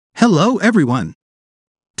Hello everyone!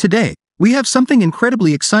 Today, we have something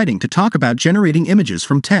incredibly exciting to talk about: generating images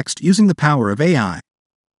from text using the power of AI.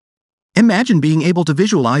 Imagine being able to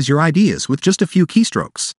visualize your ideas with just a few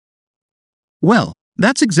keystrokes. Well,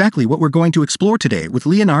 that's exactly what we're going to explore today with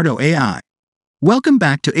Leonardo AI. Welcome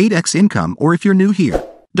back to 8x Income, or if you're new here,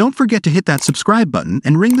 don't forget to hit that subscribe button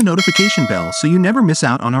and ring the notification bell so you never miss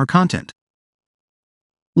out on our content.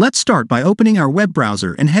 Let's start by opening our web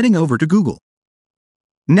browser and heading over to Google.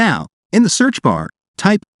 Now, in the search bar,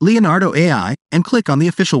 type Leonardo AI and click on the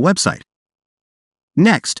official website.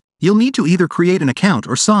 Next, you'll need to either create an account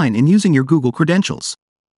or sign in using your Google credentials.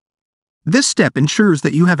 This step ensures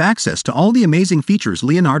that you have access to all the amazing features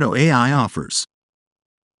Leonardo AI offers.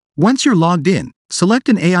 Once you're logged in, select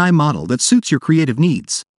an AI model that suits your creative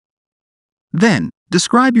needs. Then,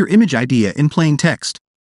 describe your image idea in plain text.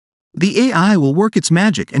 The AI will work its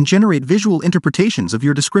magic and generate visual interpretations of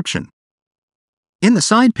your description. In the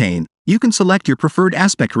side pane, you can select your preferred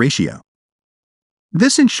aspect ratio.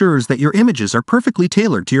 This ensures that your images are perfectly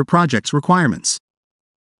tailored to your project's requirements.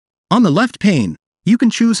 On the left pane, you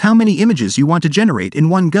can choose how many images you want to generate in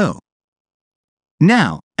one go.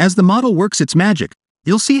 Now, as the model works its magic,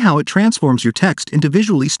 you'll see how it transforms your text into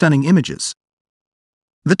visually stunning images.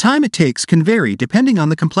 The time it takes can vary depending on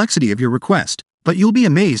the complexity of your request, but you'll be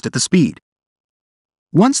amazed at the speed.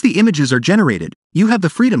 Once the images are generated, you have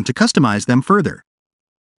the freedom to customize them further.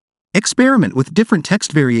 Experiment with different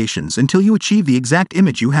text variations until you achieve the exact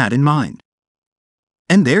image you had in mind.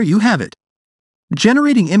 And there you have it.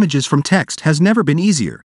 Generating images from text has never been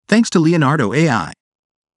easier, thanks to Leonardo AI.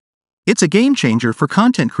 It's a game changer for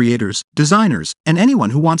content creators, designers, and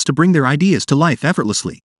anyone who wants to bring their ideas to life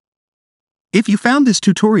effortlessly. If you found this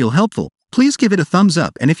tutorial helpful, please give it a thumbs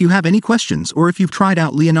up, and if you have any questions or if you've tried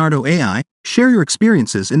out Leonardo AI, share your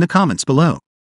experiences in the comments below.